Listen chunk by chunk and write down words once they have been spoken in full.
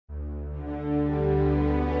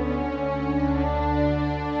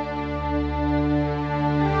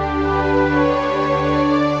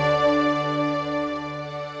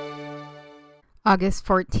August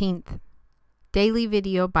 14th. Daily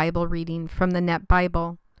video Bible reading from the Net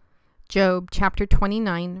Bible. Job chapter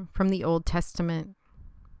 29 from the Old Testament.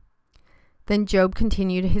 Then Job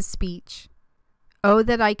continued his speech. Oh,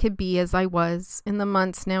 that I could be as I was in the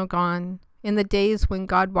months now gone, in the days when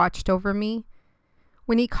God watched over me,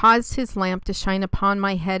 when he caused his lamp to shine upon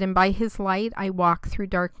my head, and by his light I walk through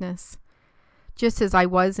darkness, just as I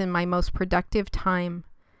was in my most productive time,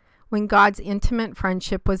 when God's intimate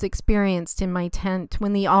friendship was experienced in my tent,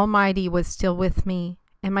 when the Almighty was still with me,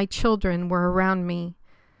 and my children were around me,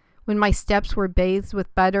 when my steps were bathed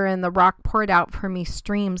with butter, and the rock poured out for me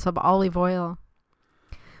streams of olive oil,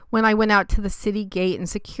 when I went out to the city gate and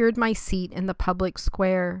secured my seat in the public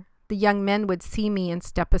square. The young men would see me and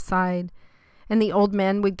step aside, and the old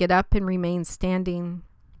men would get up and remain standing.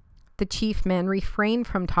 The chief men refrained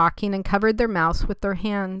from talking and covered their mouths with their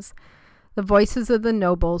hands. The voices of the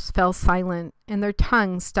nobles fell silent, and their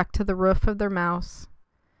tongues stuck to the roof of their mouths.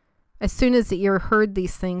 As soon as the ear heard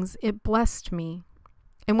these things, it blessed me.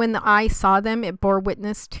 And when the eye saw them, it bore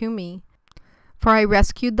witness to me. For I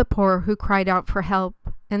rescued the poor who cried out for help,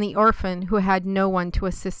 and the orphan who had no one to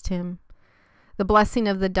assist him. The blessing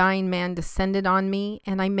of the dying man descended on me,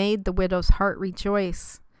 and I made the widow's heart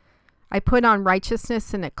rejoice. I put on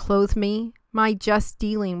righteousness, and it clothed me. My just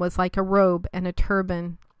dealing was like a robe and a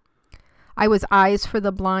turban. I was eyes for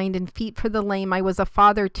the blind and feet for the lame. I was a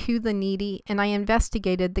father to the needy, and I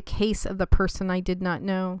investigated the case of the person I did not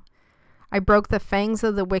know. I broke the fangs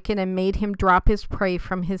of the wicked and made him drop his prey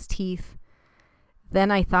from his teeth. Then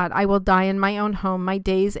I thought, I will die in my own home, my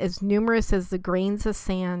days as numerous as the grains of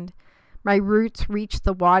sand. My roots reach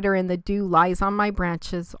the water, and the dew lies on my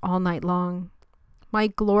branches all night long. My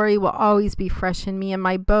glory will always be fresh in me, and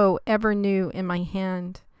my bow ever new in my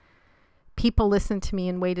hand. People listened to me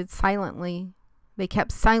and waited silently. They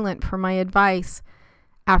kept silent for my advice.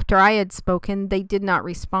 After I had spoken, they did not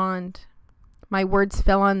respond. My words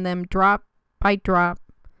fell on them drop by drop.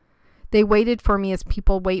 They waited for me as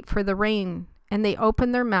people wait for the rain, and they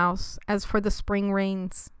opened their mouths as for the spring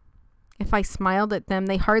rains. If I smiled at them,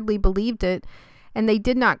 they hardly believed it, and they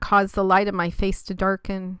did not cause the light of my face to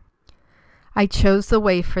darken. I chose the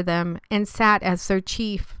way for them and sat as their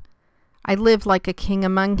chief. I lived like a king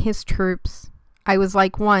among his troops. I was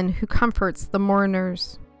like one who comforts the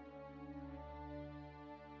mourners.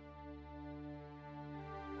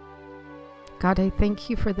 God, I thank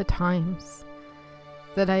you for the times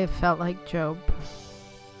that I have felt like Job.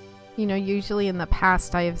 You know, usually in the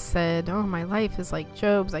past I have said, oh, my life is like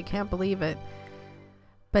Job's. I can't believe it.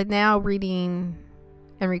 But now reading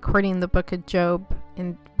and recording the book of Job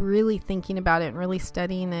and really thinking about it and really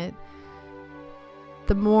studying it,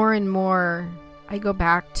 the more and more I go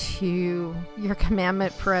back to your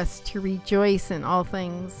commandment for us to rejoice in all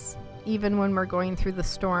things, even when we're going through the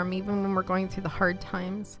storm, even when we're going through the hard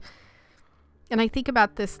times. And I think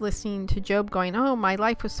about this listening to Job going, oh, my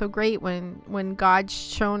life was so great when God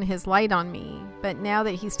shone his light on me. But now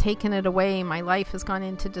that he's taken it away, my life has gone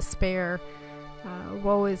into despair.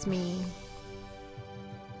 Woe is me.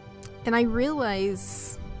 And I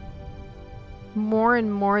realize more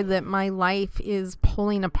and more that my life is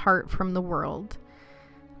pulling apart from the world.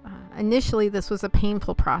 Initially, this was a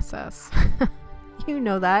painful process. You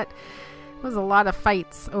know that. It was a lot of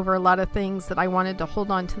fights over a lot of things that I wanted to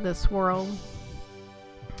hold on to this world.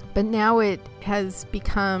 But now it has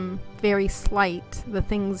become very slight, the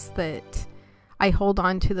things that I hold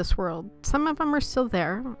on to this world. Some of them are still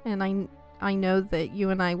there, and I know that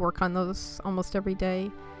you and I work on those almost every day.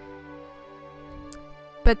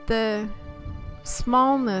 But the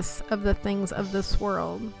smallness of the things of this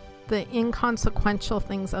world, the inconsequential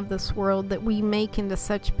things of this world that we make into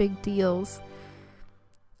such big deals,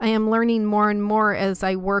 I am learning more and more as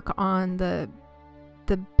I work on the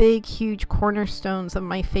big, huge cornerstones of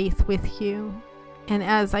my faith with you, and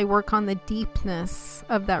as I work on the deepness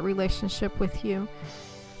of that relationship with you,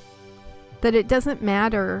 that it doesn't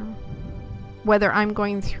matter whether I'm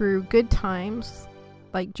going through good times,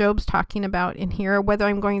 like Job's talking about in here, or whether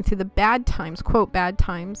I'm going through the bad times, quote, bad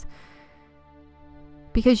times,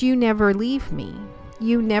 because you never leave me.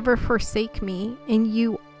 You never forsake me, and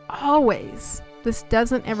you always, this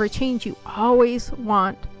doesn't ever change, you always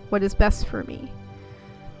want what is best for me.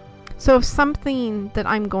 So if something that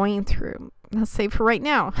I'm going through, let's say for right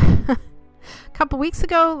now, a couple weeks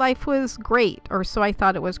ago, life was great, or so I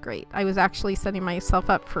thought it was great. I was actually setting myself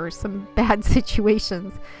up for some bad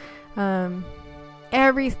situations.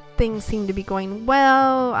 Everything seemed to be going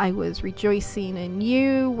well. I was rejoicing in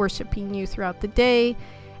you, worshiping you throughout the day.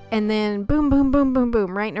 And then boom, boom, boom, boom,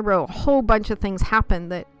 boom, right in a row, a whole bunch of things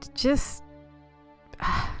happened that just,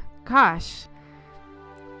 gosh,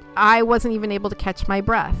 I wasn't even able to catch my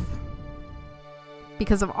breath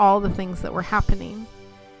because of all the things that were happening.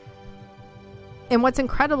 And what's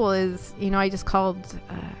incredible is, I just called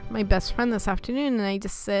my best friend this afternoon, and I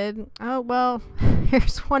just said, oh, well,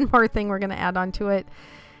 here's one more thing we're going to add on to it.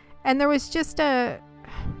 And there was just I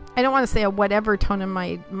don't want to say a whatever tone in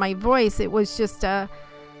my voice. It was just I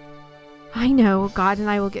know God and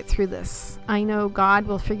I will get through this. I know God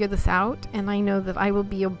will figure this out, and I know that I will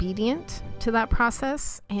be obedient to that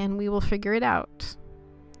process, and we will figure it out.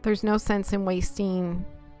 There's no sense in wasting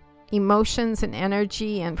emotions and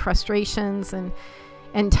energy and frustrations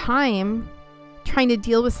and time trying to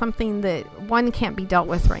deal with something that, one, can't be dealt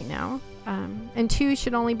with right now, and two,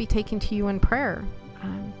 should only be taken to you in prayer,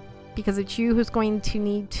 because it's you who's going to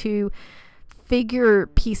need to figure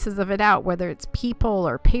pieces of it out, whether it's people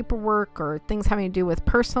or paperwork or things having to do with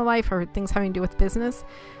personal life or things having to do with business.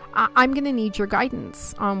 I'm going to need your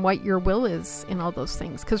guidance on what your will is in all those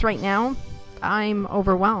things, because right now I'm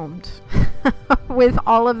overwhelmed with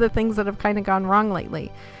all of the things that have kind of gone wrong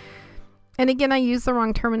lately. And again, I use the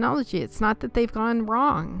wrong terminology. It's not that they've gone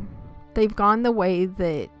wrong. They've gone the way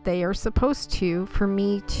that they are supposed to for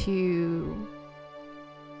me to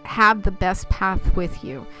have the best path with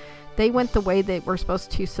you. They went the way they were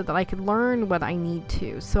supposed to so that I could learn what I need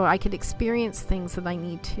to, so I could experience things that I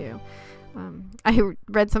need to. I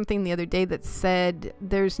read something the other day that said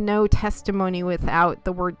there's no testimony without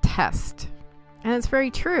the word test. And it's very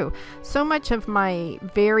true. So much of my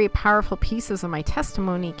very powerful pieces of my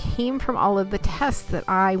testimony came from all of the tests that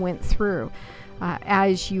I went through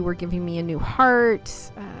as you were giving me a new heart,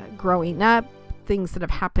 growing up, things that have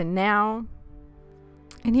happened now.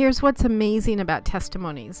 And here's what's amazing about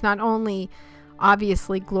testimonies. Not only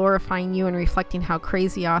obviously glorifying you and reflecting how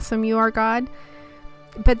crazy awesome you are, God,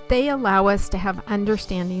 but they allow us to have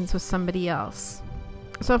understandings with somebody else.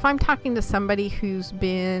 So if I'm talking to somebody who's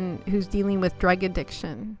dealing with drug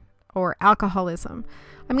addiction or alcoholism,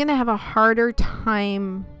 I'm going to have a harder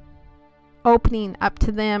time opening up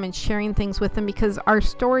to them and sharing things with them because our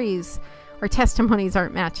stories, our testimonies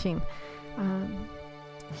aren't matching.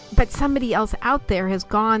 But somebody else out there has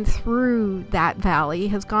gone through that valley,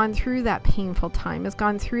 has gone through that painful time, has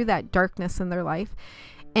gone through that darkness in their life.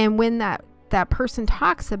 And when that person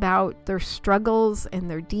talks about their struggles and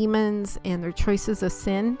their demons and their choices of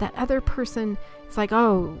sin, that other person is like,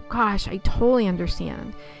 oh gosh, I totally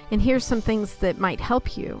understand. And here's some things that might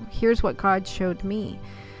help you. Here's what God showed me.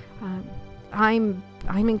 I'm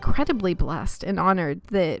incredibly blessed and honored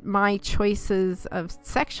that my choices of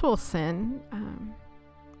sexual sin,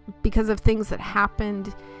 because of things that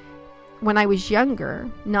happened when I was younger,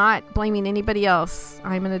 not blaming anybody else.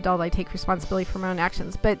 I'm an adult. I take responsibility for my own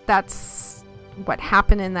actions, but that's what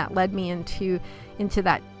happened, and that led me into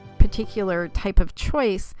that particular type of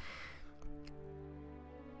choice.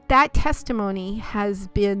 That testimony has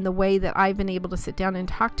been the way that I've been able to sit down and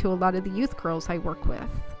talk to a lot of the youth girls I work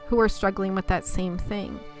with who are struggling with that same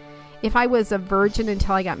thing. If I was a virgin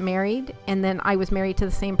until I got married, and then I was married to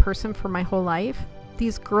the same person for my whole life,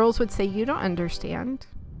 these girls would say, you don't understand.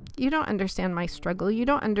 You don't understand my struggle. You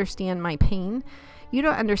don't understand my pain. You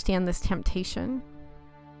don't understand this temptation.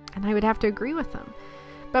 And I would have to agree with them.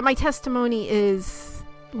 But my testimony is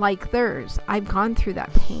like theirs. I've gone through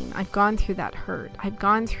that pain. I've gone through that hurt. I've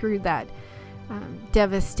gone through that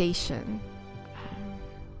devastation.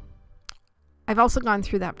 I've also gone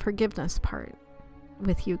through that forgiveness part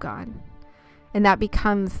with you, God. And that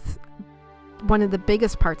becomes one of the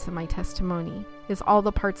biggest parts of my testimony, is all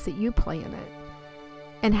the parts that you play in it.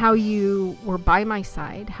 And how you were by my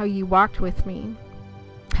side, how you walked with me,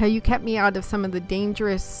 how you kept me out of some of the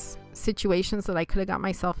dangerous situations that I could have got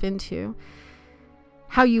myself into,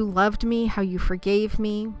 how you loved me, how you forgave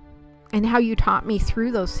me, and how you taught me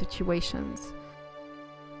through those situations.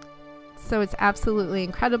 So it's absolutely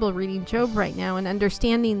incredible reading Job right now and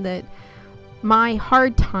understanding that my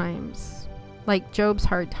hard times, like Job's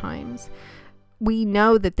hard times, we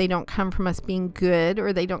know that they don't come from us being good,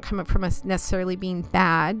 or they don't come from us necessarily being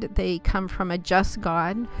bad. They come from a just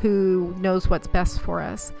God who knows what's best for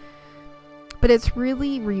us. But it's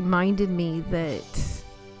really reminded me that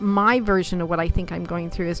my version of what I think I'm going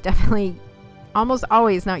through is definitely almost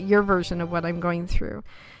always not your version of what I'm going through.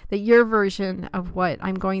 That your version of what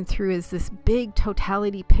I'm going through is this big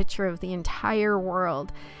totality picture of the entire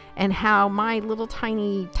world, and how my little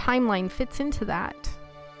tiny timeline fits into that.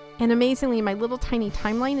 And amazingly, my little tiny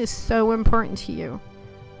timeline is so important to you,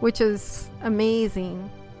 which is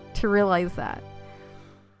amazing to realize that.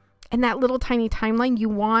 And that little tiny timeline, you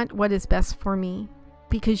want what is best for me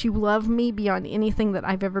because you love me beyond anything that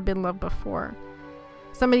I've ever been loved before.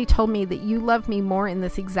 Somebody told me that you love me more in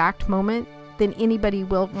this exact moment than anybody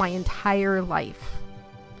will my entire life.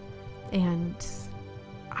 And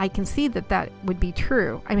I can see that that would be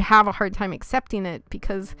true. I have a hard time accepting it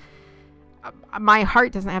because my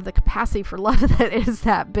heart doesn't have the capacity for love that is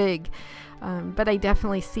that big. But I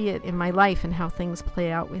definitely see it in my life and how things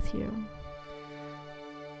play out with you.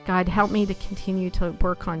 God, help me to continue to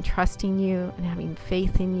work on trusting you and having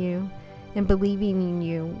faith in you and believing in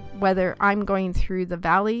you, whether I'm going through the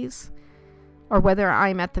valleys or whether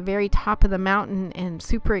I'm at the very top of the mountain and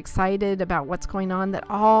super excited about what's going on, that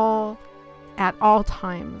at all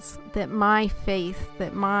times, that my faith,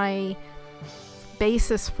 that my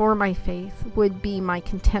basis for my faith would be my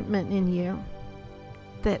contentment in you,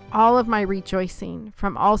 that all of my rejoicing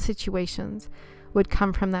from all situations would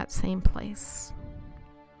come from that same place.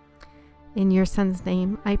 In your Son's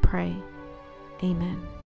name I pray. Amen.